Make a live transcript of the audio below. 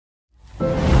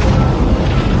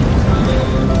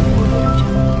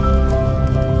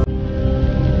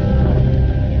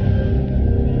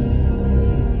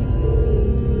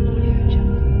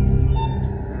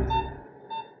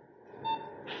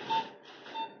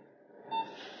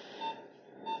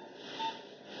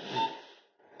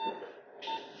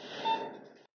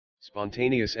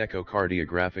Spontaneous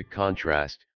echocardiographic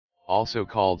contrast, also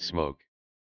called smoke,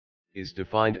 is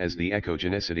defined as the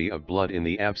echogenicity of blood in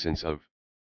the absence of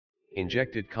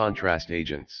injected contrast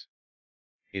agents.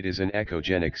 It is an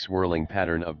echogenic swirling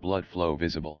pattern of blood flow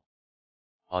visible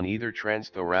on either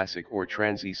transthoracic or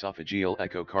transesophageal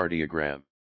echocardiogram.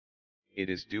 It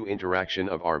is due interaction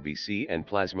of RBC and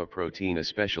plasma protein,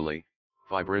 especially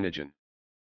fibrinogen.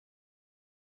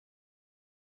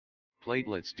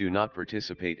 Platelets do not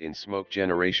participate in smoke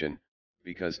generation,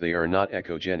 because they are not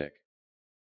echogenic.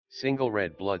 Single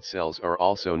red blood cells are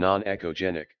also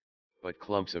non-echogenic, but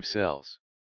clumps of cells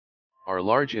are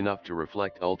large enough to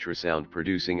reflect ultrasound,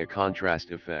 producing a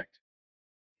contrast effect.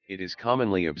 It is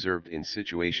commonly observed in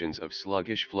situations of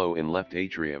sluggish flow in left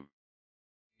atrium.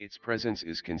 Its presence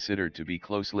is considered to be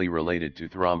closely related to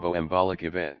thromboembolic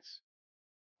events.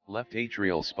 Left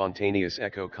atrial spontaneous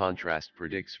echo contrast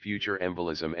predicts future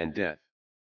embolism and death.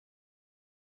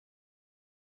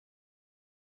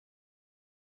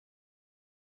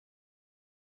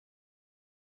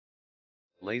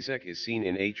 LASEC is seen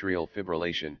in atrial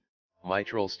fibrillation,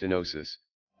 mitral stenosis,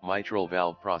 mitral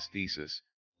valve prosthesis,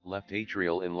 left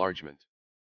atrial enlargement.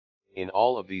 In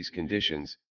all of these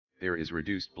conditions, there is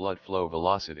reduced blood flow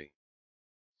velocity.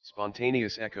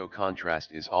 Spontaneous echo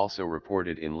contrast is also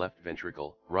reported in left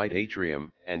ventricle, right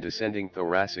atrium, and descending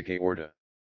thoracic aorta.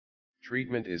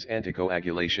 Treatment is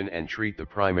anticoagulation and treat the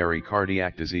primary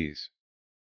cardiac disease.